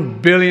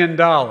 $1 billion,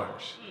 the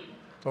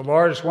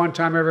largest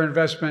one-time ever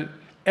investment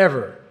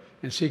ever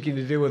in seeking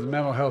to deal with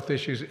mental health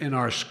issues in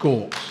our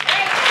schools.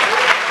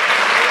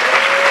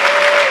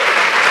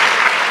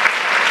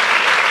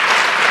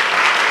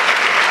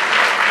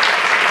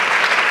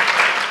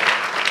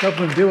 Help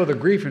them deal with the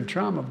grief and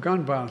trauma of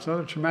gun violence,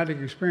 other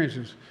traumatic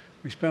experiences.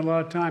 We spent a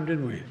lot of time,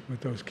 didn't we,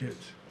 with those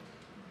kids?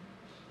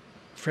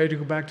 Afraid to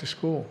go back to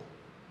school.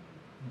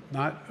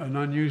 Not an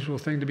unusual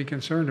thing to be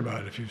concerned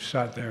about if you've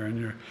sat there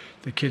and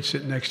the kid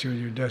sitting next to you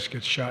at your desk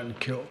gets shot and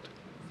killed.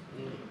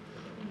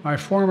 My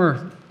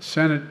former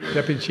Senate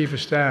Deputy Chief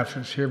of Staff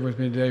is here with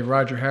me today,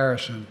 Roger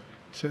Harrison,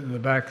 sitting in the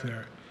back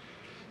there.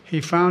 He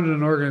founded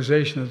an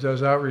organization that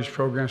does outreach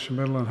programs for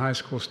middle and high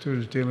school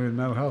students dealing with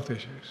mental health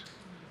issues.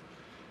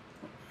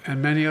 And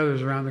many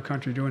others around the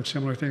country doing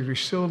similar things. We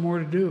still have more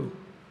to do.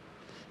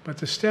 But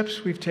the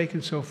steps we've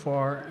taken so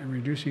far in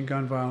reducing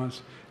gun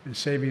violence and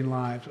saving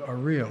lives are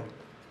real.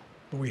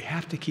 But we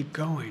have to keep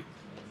going.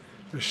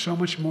 There's so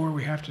much more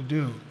we have to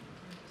do.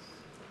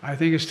 I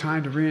think it's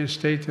time to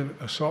reinstate the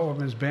assault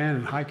weapons ban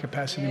and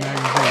high-capacity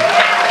magazines.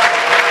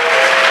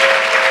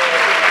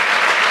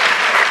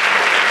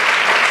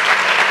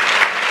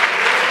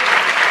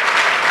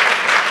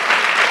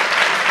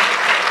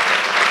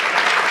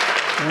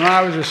 When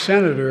I was a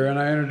senator and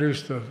I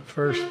introduced the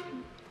first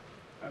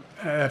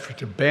effort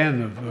to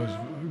ban those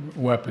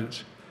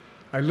weapons,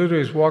 I literally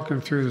was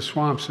walking through the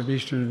swamps of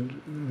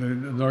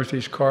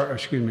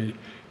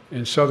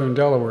in southern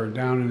Delaware,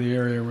 down in the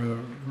area where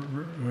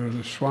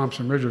the swamps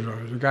and ridges are.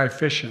 There was a guy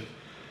fishing.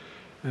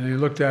 And he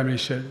looked at me and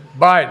said,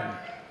 "Biden,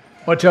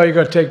 what the hell are you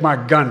going to take my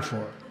gun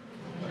for?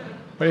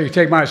 What do you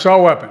take my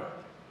assault weapon?"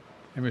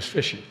 He was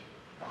fishing.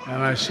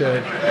 And I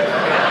said,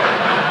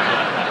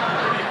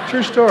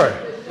 "True story."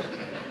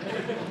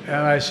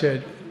 And I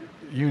said,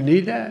 "You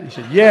need that?" He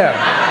said, "Yeah."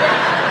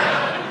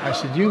 I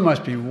said, "You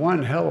must be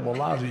one hell of a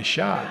lousy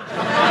shot.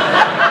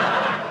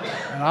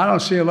 And I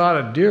don't see a lot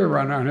of deer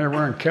running around here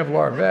wearing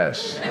Kevlar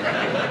vests."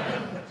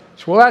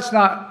 So, "Well, that's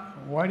not,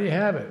 why do you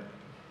have it?"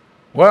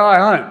 "Well, I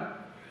hunt."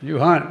 "You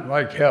hunt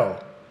like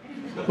hell."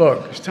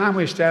 Look, it's time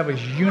we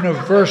establish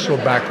universal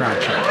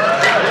background checks.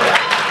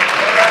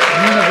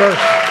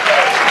 Universal.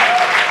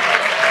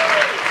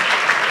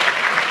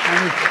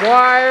 And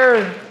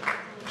require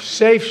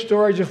safe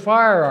storage of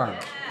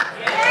firearms.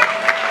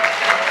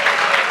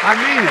 I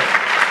mean it.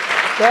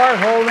 Start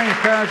holding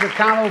parents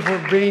accountable for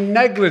being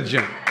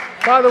negligent.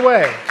 By the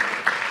way,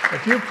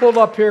 if you pulled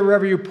up here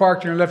wherever you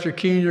parked and left your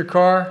key in your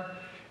car,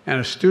 and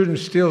a student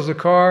steals the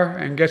car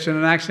and gets in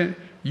an accident,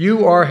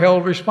 you are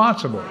held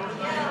responsible.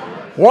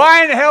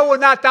 Why in the hell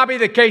would not that be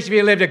the case if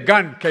you left a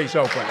gun case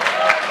open?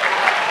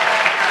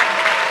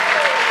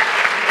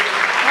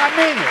 I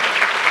mean it.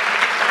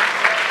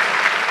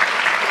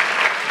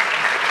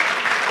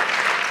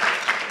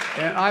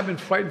 And I've been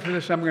fighting for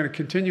this. I'm going to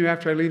continue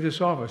after I leave this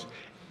office.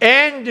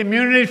 End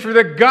immunity for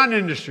the gun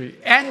industry.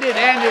 End it,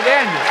 end it,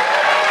 end it.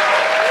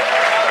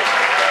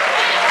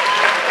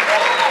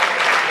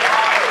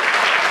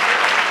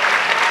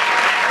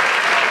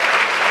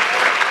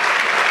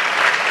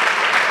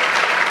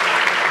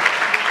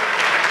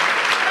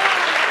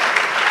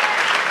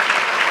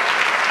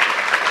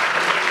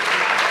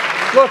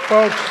 Look,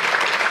 folks,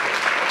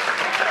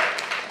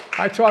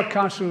 I taught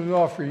constitutional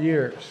law for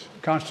years,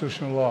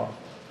 constitutional law.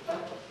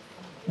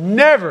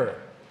 Never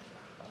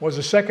was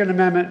the Second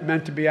Amendment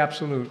meant to be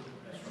absolute.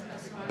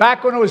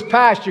 Back when it was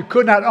passed, you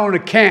could not own a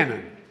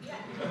cannon.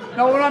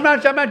 No, I'm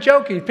not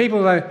joking.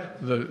 People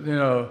like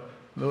the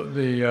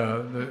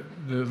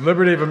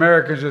liberty of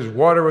Americans is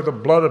water with the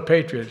blood of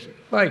patriots.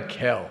 Like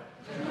hell.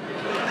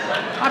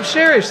 I'm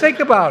serious. Think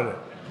about it.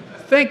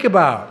 Think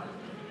about it.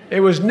 It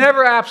was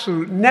never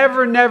absolute.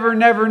 Never, never,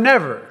 never,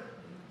 never.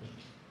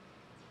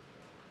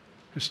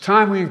 It's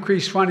time we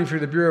increase funding for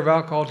the Bureau of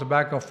Alcohol,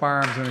 Tobacco,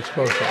 Firearms, and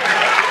Explosives.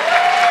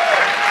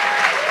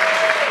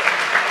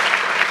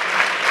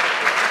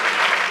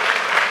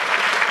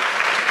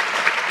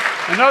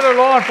 Another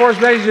law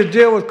enforcement agency to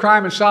deal with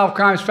crime and solve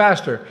crimes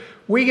faster.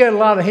 We get a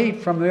lot of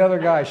heat from the other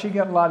guy. She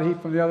gets a lot of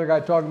heat from the other guy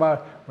talking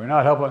about we're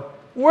not helping.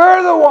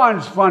 We're the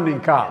ones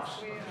funding cops.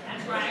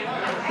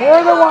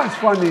 We're the ones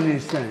funding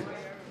these things.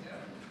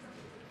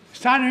 It's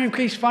time to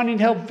increase funding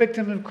to help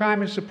victims of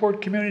crime and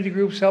support community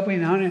groups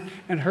helping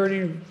and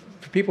hurting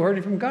people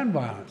hurting from gun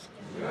violence.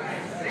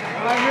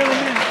 I really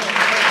mean it.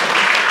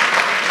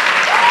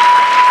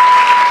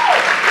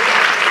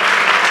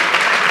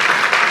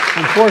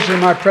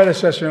 Unfortunately, my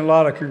predecessor and a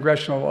lot of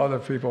congressional other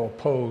people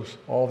opposed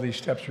all these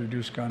steps to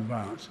reduce gun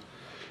violence.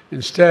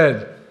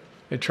 Instead,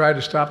 they tried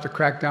to stop the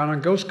crackdown on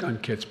ghost gun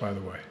kits, by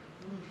the way.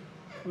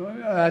 Well,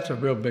 that's a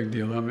real big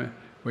deal. I mean,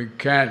 we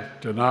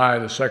can't deny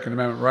the Second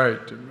Amendment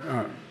right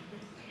to,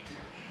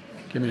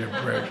 give me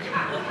a break.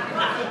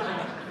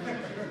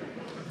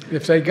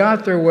 If they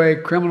got their way,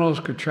 criminals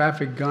could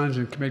traffic guns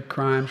and commit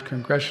crimes.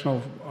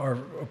 Congressional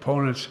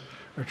opponents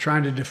are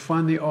trying to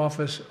defund the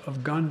Office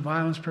of Gun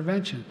Violence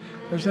Prevention.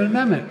 There's an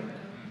amendment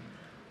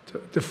to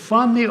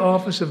defund the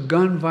Office of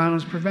Gun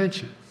Violence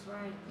Prevention.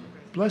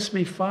 Bless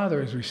me,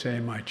 Father, as we say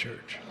in my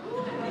church.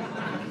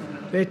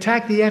 They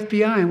attack the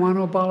FBI and want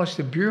to abolish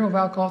the Bureau of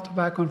Alcohol,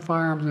 Tobacco, and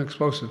Firearms and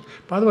Explosives.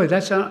 By the way,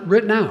 that's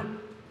written out,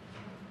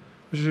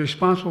 which is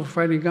responsible for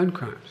fighting gun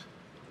crimes.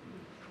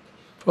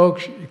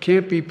 Folks, you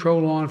can't be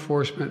pro-law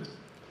enforcement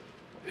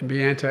and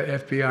be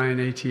anti-FBI and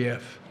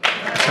ATF.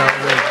 That's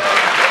outrageous.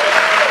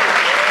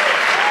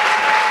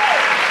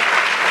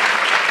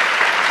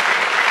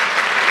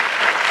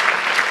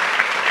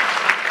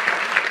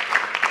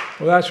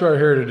 Well, that's why we're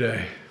here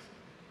today,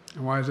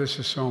 and why this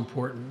is so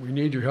important. We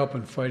need your help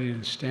in fighting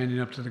and standing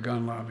up to the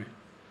gun lobby,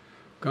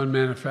 gun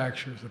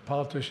manufacturers, the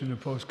politicians who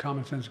oppose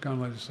common sense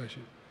gun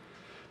legislation.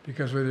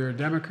 Because whether you're a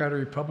Democrat or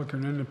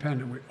Republican or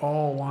Independent, we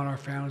all want our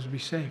families to be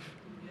safe.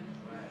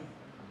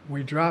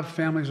 We drop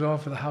families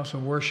off at the house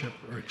of worship,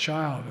 or a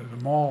child at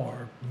a mall,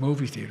 or a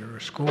movie theater, or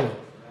a school.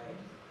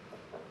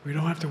 We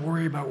don't have to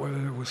worry about whether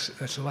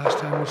that's the last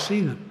time we'll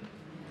see them.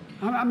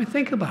 I mean,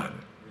 think about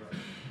it.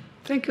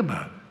 Think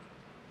about it.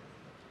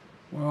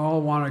 We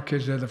all want our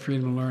kids to have the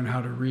freedom to learn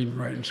how to read and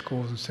write in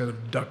schools instead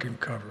of duck and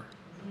cover.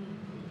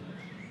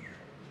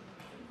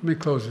 Let me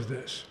close with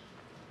this.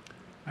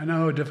 I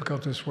know how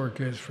difficult this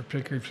work is,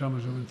 particularly for someone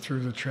who's been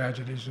through the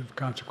tragedies and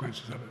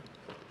consequences of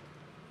it.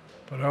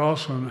 But I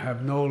also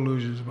have no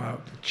illusions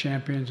about the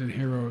champions and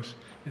heroes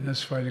in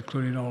this fight,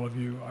 including all of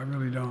you. I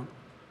really don't.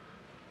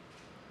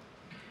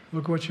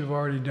 Look what you've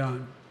already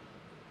done.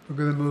 Look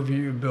at the movie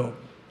you built.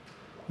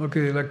 Look at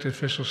the elected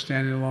officials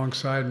standing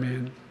alongside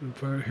me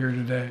and here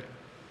today.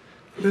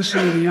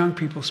 Listen to the young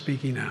people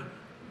speaking out.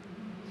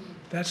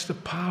 That's the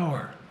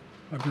power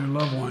of your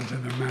loved ones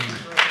and their memory.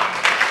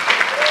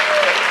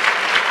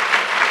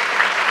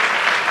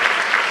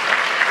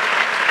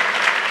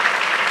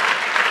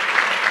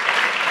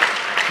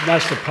 And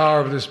that's the power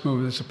of this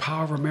movement. It's the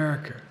power of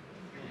America.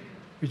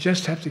 We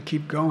just have to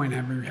keep going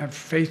and have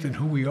faith in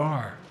who we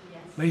are.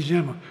 Yes. Ladies and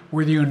gentlemen,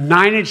 we're the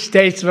United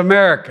States of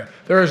America.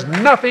 There is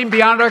nothing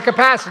beyond our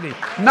capacity.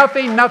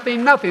 Nothing,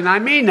 nothing, nothing. I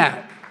mean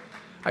that.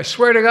 I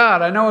swear to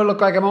God, I know I look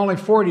like I'm only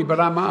 40, but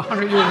I'm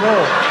 100 years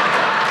old.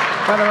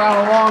 Been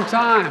around a long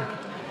time.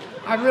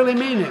 I really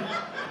mean it.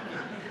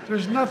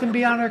 There's nothing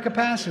beyond our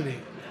capacity.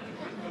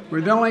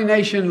 We're the only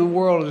nation in the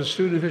world, as a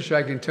student of history,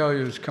 I can tell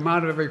you, that's come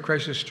out of every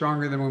crisis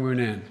stronger than when we went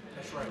in.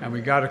 And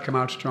we got to come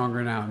out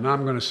stronger now. Now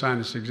I'm going to sign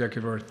this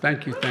executive order.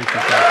 Thank you, thank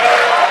you, thank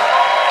you.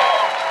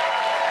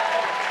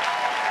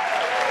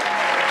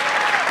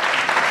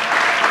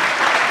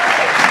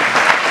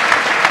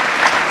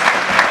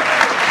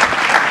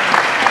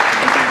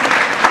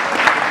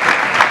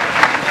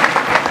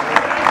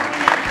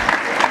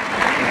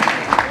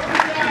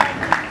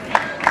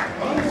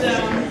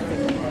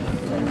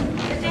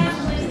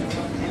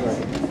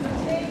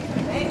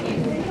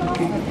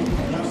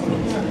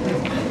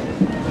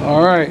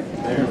 All right.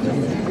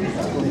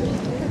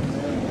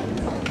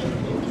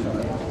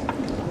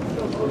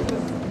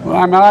 What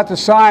I'm about to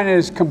sign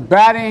is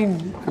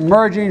combating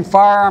emerging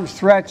firearms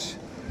threats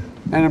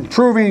and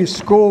improving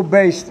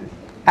school-based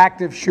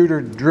active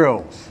shooter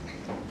drills.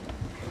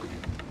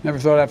 Never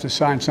thought I'd have to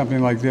sign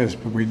something like this,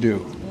 but we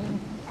do.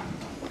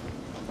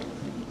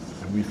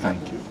 And we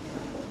thank you.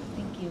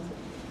 Thank you.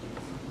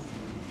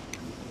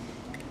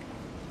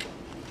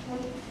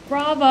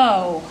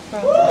 Bravo.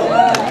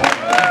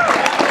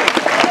 Bravo.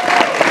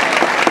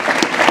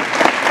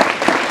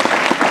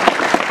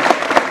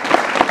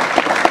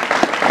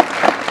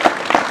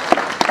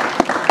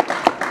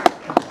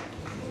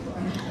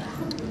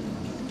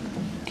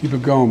 Keep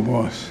it going,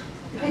 boss.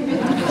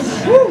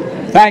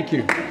 Thank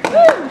you.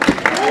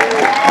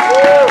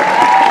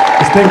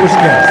 Distinguished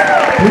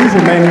guests, please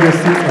remain in your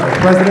seats as the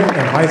President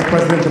and Vice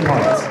President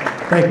departs.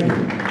 Thank you.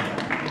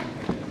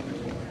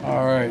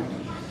 All right.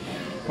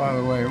 By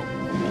the way,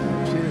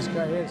 see this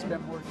guy here?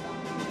 Spent more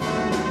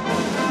time.